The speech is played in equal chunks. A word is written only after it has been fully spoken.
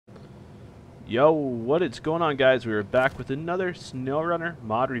Yo, what is going on, guys? We are back with another SnowRunner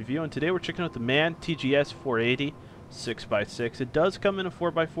mod review, and today we're checking out the MAN TGS 480 6x6. It does come in a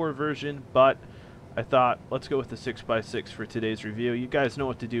 4x4 version, but I thought let's go with the 6x6 for today's review. You guys know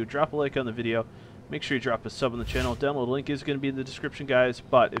what to do. Drop a like on the video. Make sure you drop a sub on the channel. Download link is going to be in the description, guys.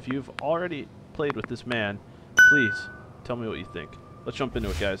 But if you've already played with this MAN, please tell me what you think. Let's jump into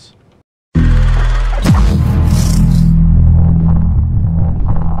it, guys.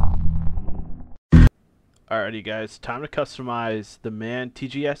 Alrighty, guys, time to customize the MAN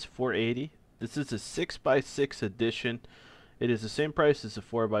TGS 480. This is a 6x6 edition. It is the same price as the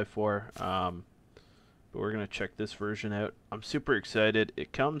 4x4, but we're going to check this version out. I'm super excited.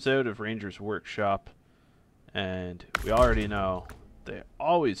 It comes out of Ranger's Workshop, and we already know they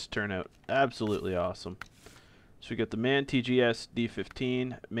always turn out absolutely awesome. So we got the MAN TGS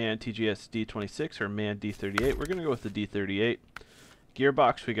D15, MAN TGS D26, or MAN D38. We're going to go with the D38.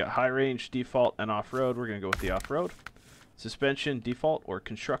 Gearbox, we got high range, default, and off-road. We're going to go with the off-road. Suspension, default, or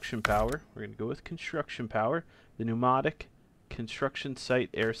construction power. We're going to go with construction power. The pneumatic, construction site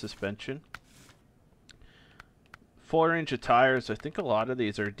air suspension. Full range of tires. I think a lot of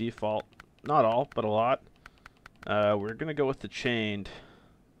these are default. Not all, but a lot. We're going to go with the chained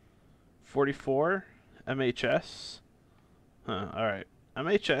 44 MHS. Alright,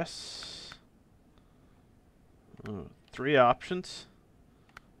 MHS. 3 options.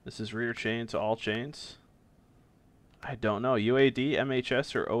 This is rear chains, all chains. I don't know. UAD,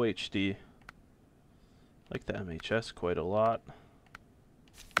 MHS, or OHD? I like the MHS quite a lot.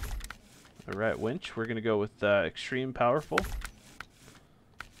 Alright, winch. We're going to go with extreme powerful.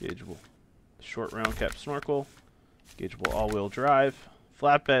 Gaugeable short round cap snorkel. Gaugeable all-wheel drive.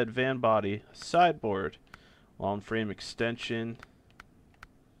 Flatbed van body. Sideboard. Long frame extension.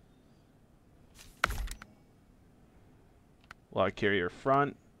 Log carrier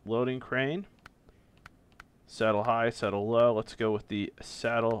front. Loading crane. Saddle high, saddle low. Let's go with the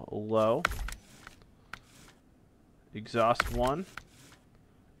saddle low. Exhaust 1.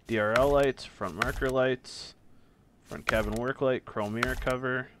 DRL lights, front marker lights, front cabin work light, chrome mirror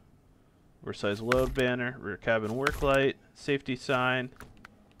cover, oversized load banner, rear cabin work light, safety sign.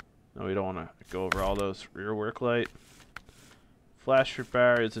 No, we don't want to go over all those. Rear work light. Flasher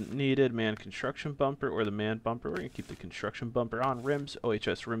bar isn't needed. MAN construction bumper or the MAN bumper. We're going to keep the construction bumper on. Rims,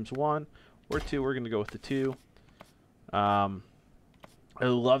 OHS rims 1 or 2. We're going to go with the 2. I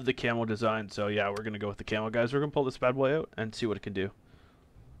love the camo design, so yeah, we're going to go with the camo, guys. We're going to pull this bad boy out and see what it can do.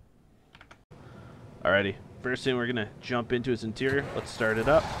 Alrighty, first thing we're going to jump into is interior. Let's start it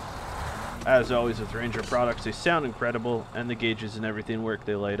up. As always with Ranger products, they sound incredible, and the gauges and everything work.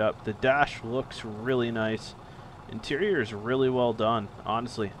 They light up. The dash looks really nice. Interior is really well done,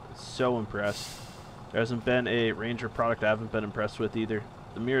 honestly. So impressed. There hasn't been a Ranger product I haven't been impressed with either.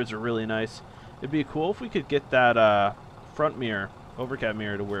 The mirrors are really nice. It'd be cool if we could get that front mirror, overcap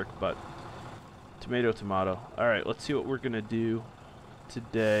mirror to work, but tomato, tomato. Alright, let's see what we're going to do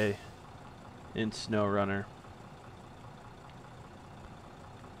today in SnowRunner.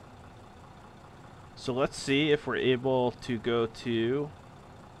 So let's see if we're able to go to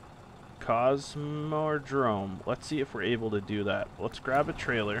Cosmodrome. Let's see if we're able to do that. Let's grab a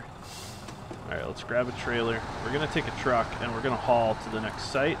trailer. Alright, let's grab a trailer. We're going to take a truck and we're going to haul to the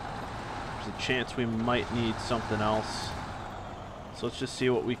next site. There's a chance we might need something else. So let's just see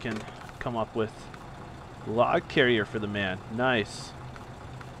what we can come up with. Log carrier for the MAN. Nice.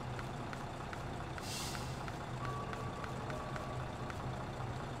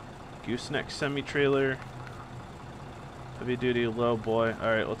 Gooseneck semi-trailer. Heavy duty low boy.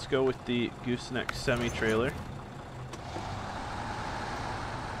 Alright, let's go with the gooseneck semi-trailer.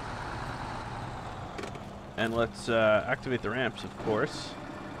 And let's activate the ramps, of course.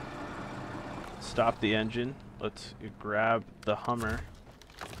 Stop the engine. Let's grab the Hummer.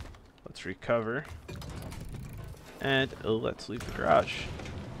 Let's recover. And let's leave the garage.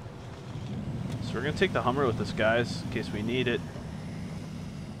 So we're going to take the Hummer with us, guys, in case we need it.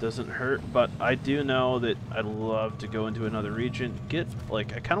 Doesn't hurt, but I do know that I'd love to go into another region. I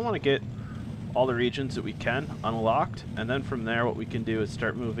kind of want to get all the regions that we can unlocked, and then from there what we can do is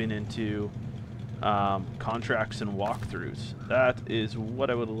start moving into contracts and walkthroughs. That is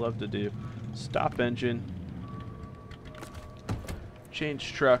what I would love to do. Stop engine.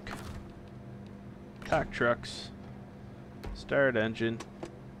 Change truck. Pack trucks. Start engine.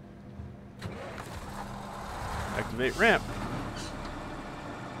 Activate ramp.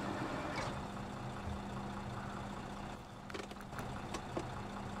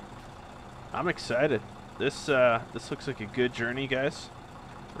 I'm excited. This looks like a good journey, guys.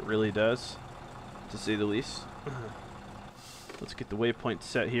 It really does, to say the least. Let's get the waypoint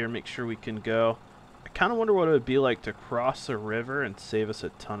set here, make sure we can go. I kind of wonder what it would be like to cross a river and save us a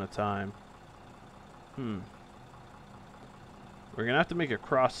ton of time. We're going to have to make a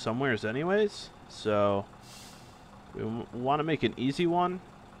cross somewheres anyways, so we want to make an easy one.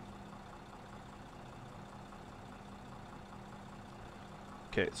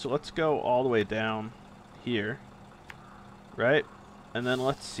 Okay, so let's go all the way down here, right? And then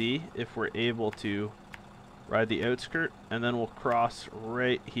let's see if we're able to ride the outskirt, and then we'll cross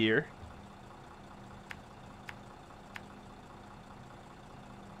right here.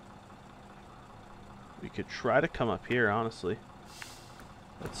 We could try to come up here, honestly.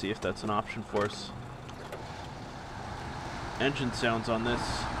 Let's see if that's an option for us. Engine sounds on this,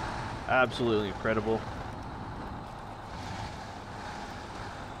 absolutely incredible.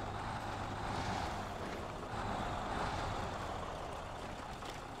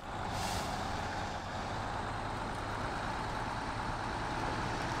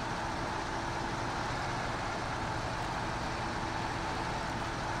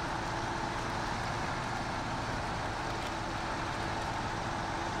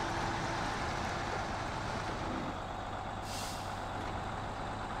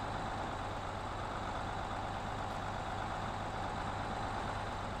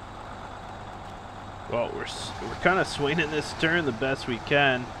 Well, we're kind of swinging this turn the best we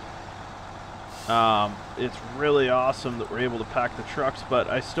can. It's really awesome that we're able to pack the trucks, but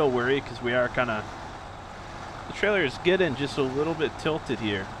I still worry because we are kind of... The trailer is getting just a little bit tilted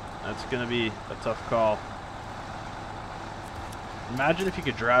here. That's going to be a tough call. Imagine if you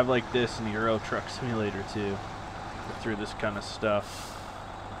could drive like this in Euro Truck Simulator too, through this kind of stuff.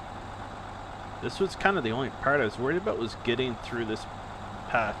 This was kind of the only part I was worried about, was getting through this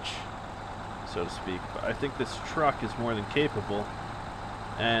patch, so to speak. But I think this truck is more than capable,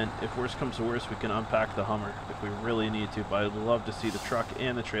 and if worse comes to worse, we can unpack the Hummer if we really need to. But I'd love to see the truck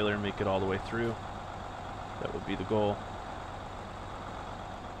and the trailer make it all the way through. That would be the goal.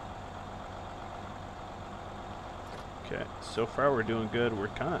 Okay, so far we're doing good. We're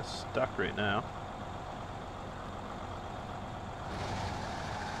kind of stuck right now.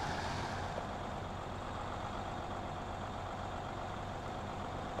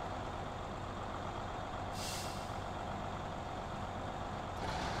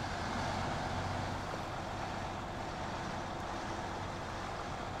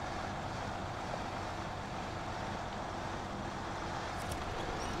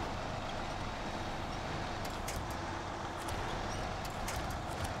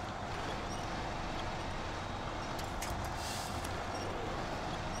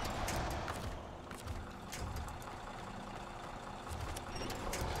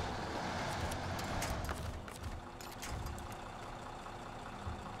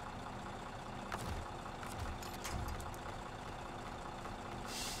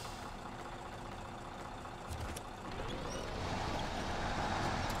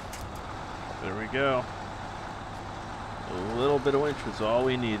 There we go. A little bit of winch was all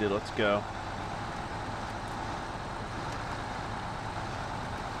we needed. Let's go.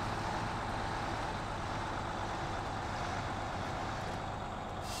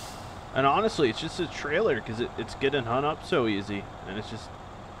 And honestly, it's just a trailer because it's getting hung up so easy, and it's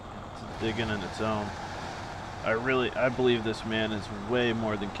digging in its own. I believe this man is way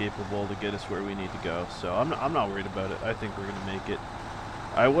more than capable to get us where we need to go. So I'm not worried about it. I think we're gonna make it.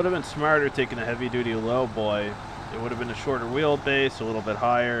 I would have been smarter taking a heavy-duty low boy. It would have been a shorter wheelbase, a little bit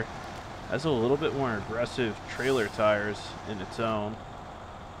higher. Has a little bit more aggressive trailer tires in its own.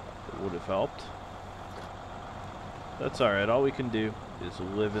 It would have helped. That's alright. All we can do is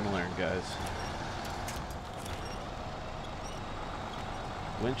live and learn, guys.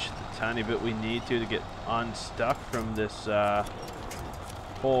 Winch the tiny bit we need to get unstuck from this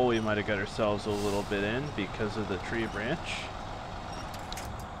hole we might have got ourselves a little bit in because of the tree branch.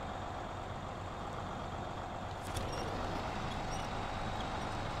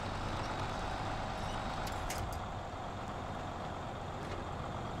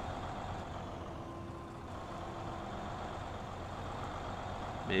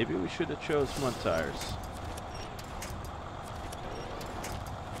 Maybe we should have chose mud tires.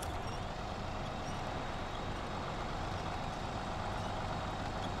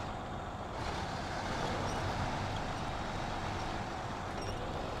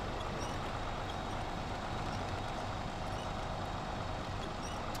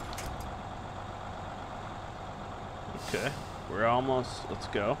 Okay, we're almost, let's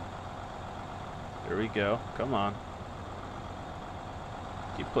go. There we go, come on.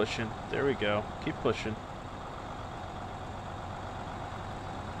 Keep pushing. There we go. Keep pushing.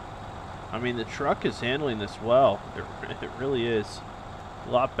 I mean, the truck is handling this well. It really is.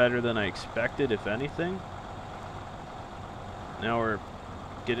 A lot better than I expected, if anything. Now we're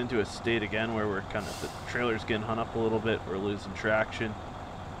getting to a state again where we're kind of, the trailer's getting hung up a little bit. We're losing traction.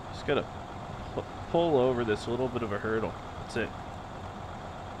 Just gotta pull over this little bit of a hurdle. That's it.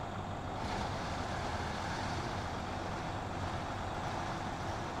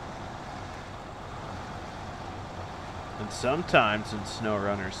 And sometimes in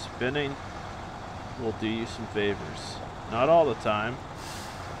SnowRunner, spinning will do you some favors. Not all the time,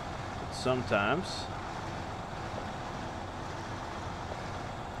 but sometimes.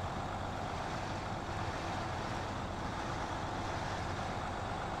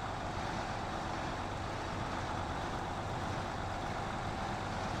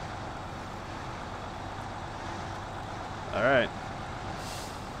 All right.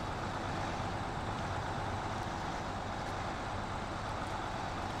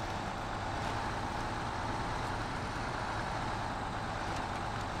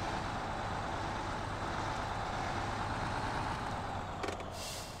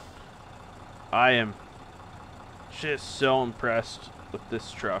 I am just so impressed with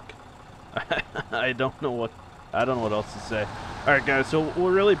this truck. I don't know what else to say. All right, guys. So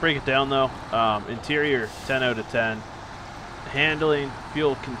we'll really break it down though. Interior 10 out of 10. Handling,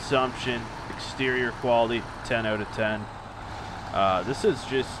 fuel consumption, exterior quality 10 out of 10. This is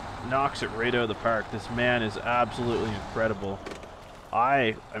just knocks it right out of the park. This man is absolutely incredible.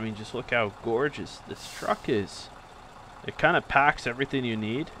 I mean, just look how gorgeous this truck is. It kind of packs everything you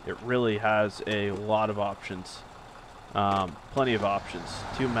need. It really has a lot of options. Plenty of options.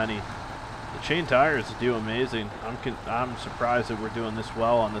 Too many. The chain tires do amazing. I'm surprised that we're doing this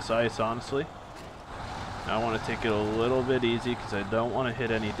well on this ice, honestly. I want to take it a little bit easy because I don't want to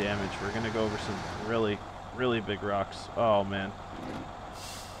hit any damage. We're going to go over some really, really big rocks. Oh, man.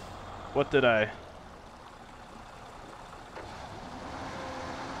 What did I...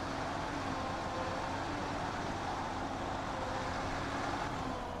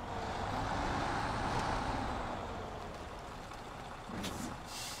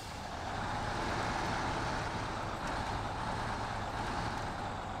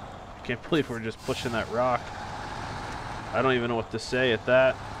 I can't believe we're just pushing that rock. I don't even know what to say at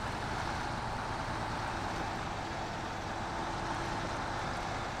that.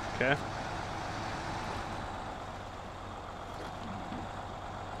 Okay.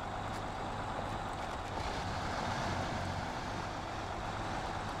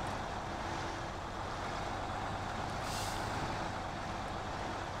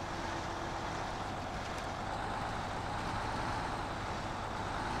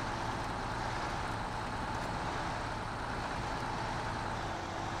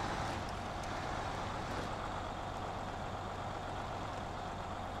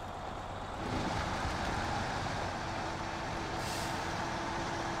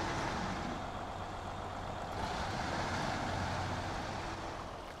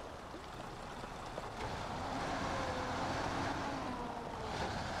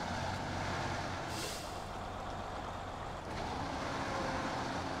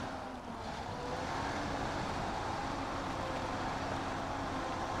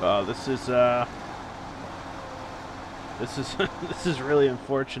 This is this is really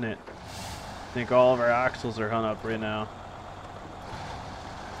unfortunate. I think all of our axles are hung up right now.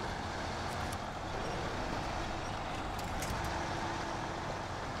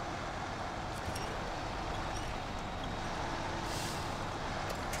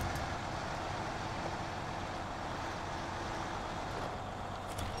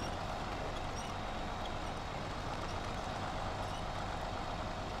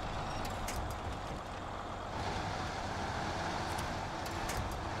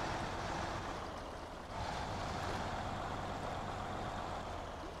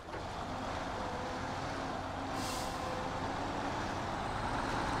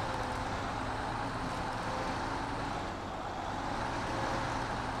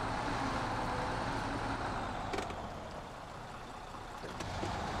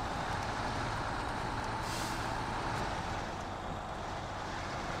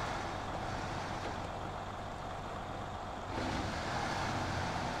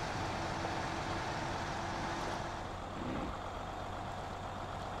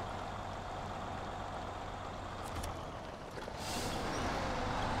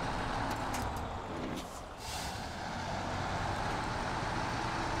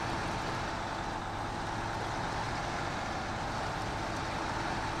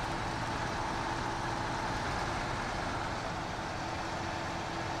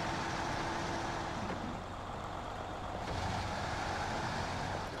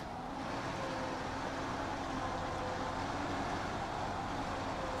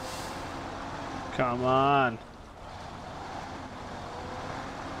 Come on.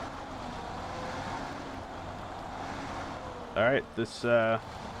 Alright, this, I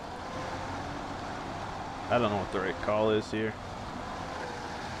don't know what the right call is here.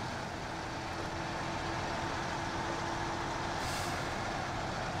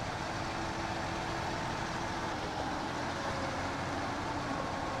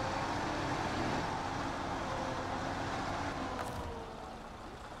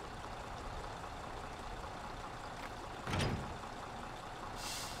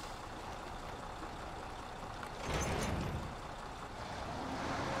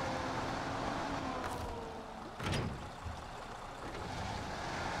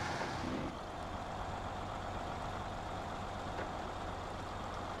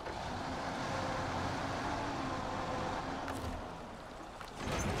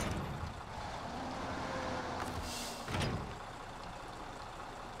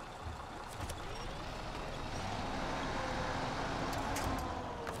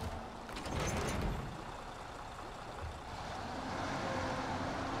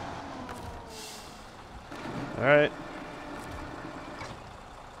 Alright.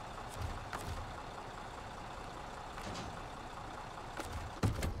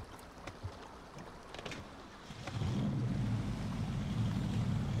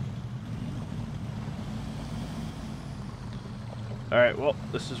 Alright, well,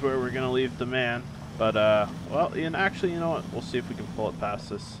 this is where we're gonna leave the man. But, well, and actually, you know what? We'll see if we can pull it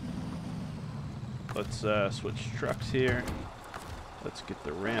past this. Let's, switch trucks here. Let's get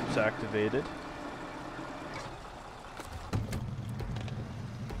the ramps activated.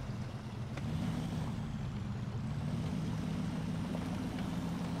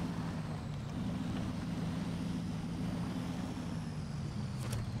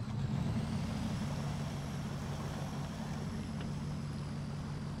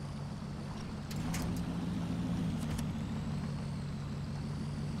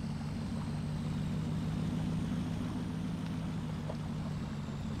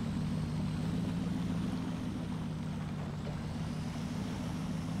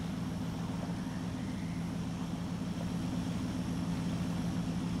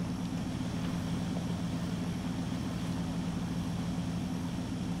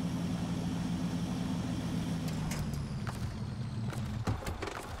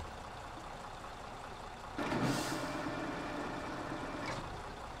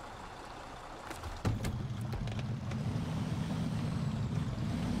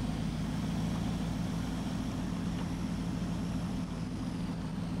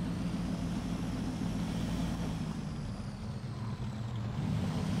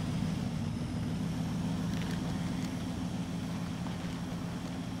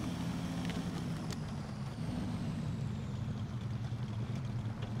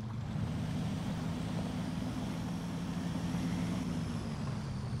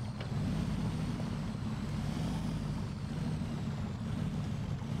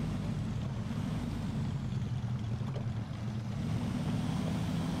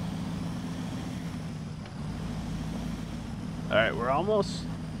 Alright, we're almost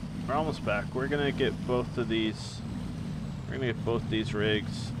back. We're gonna get both of these. We're gonna get both these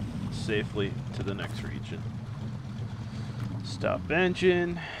rigs safely to the next region. Stop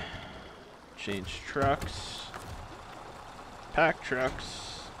engine. Change trucks. Pack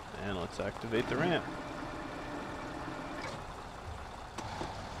trucks. And let's activate the ramp.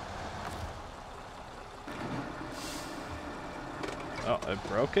 Oh, I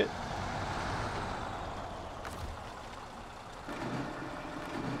broke it.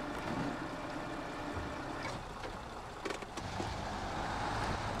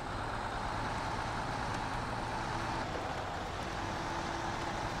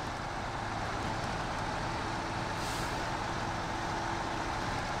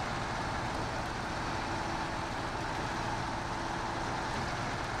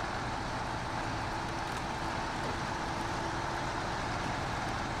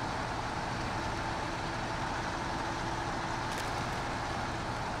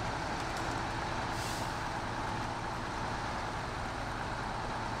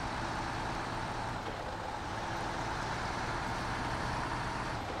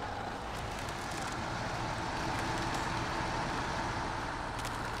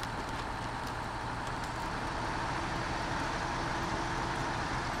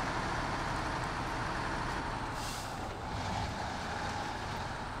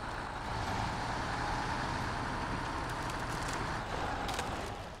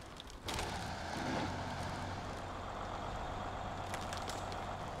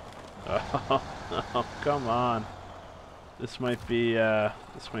 Oh, come on. This might be where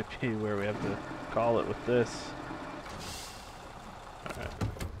we have to call it with this. All right.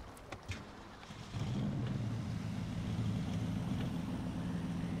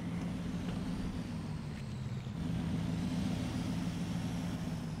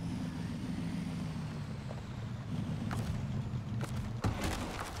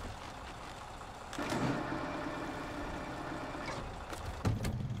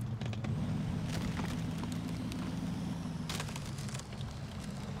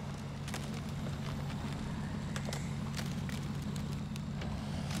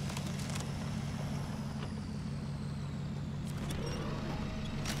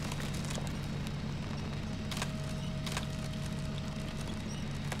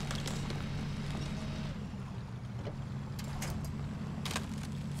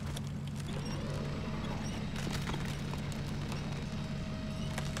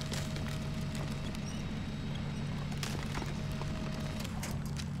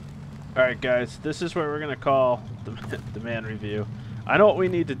 Alright guys, this is what we're going to call the man review. I know what we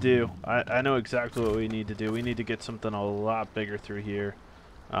need to do. I know exactly what we need to do. We need to get something a lot bigger through here.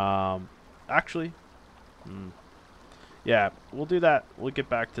 Actually, yeah, we'll do that. We'll get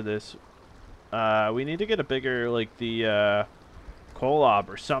back to this. We need to get a bigger, like the Kolob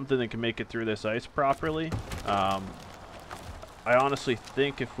or something that can make it through this ice properly. I honestly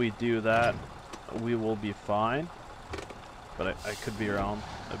think if we do that, we will be fine. But I could be wrong.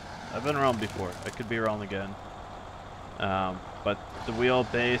 I've been wrong before. I could be wrong again. But the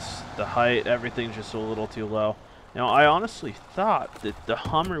wheelbase, the height, everything's just a little too low. You know, I honestly thought that the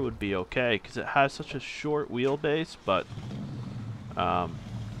Hummer would be okay because it has such a short wheelbase, but all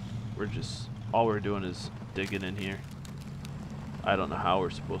we're doing is digging in here. I don't know how we're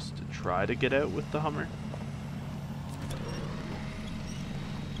supposed to try to get out with the Hummer.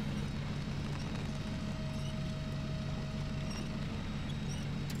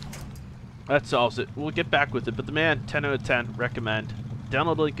 That solves it. We'll get back with it. But the man, 10 out of 10, recommend.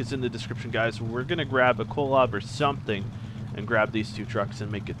 Download link is in the description, guys. We're going to grab a Kolob or something and grab these two trucks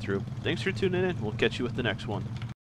and make it through. Thanks for tuning in. We'll catch you with the next one.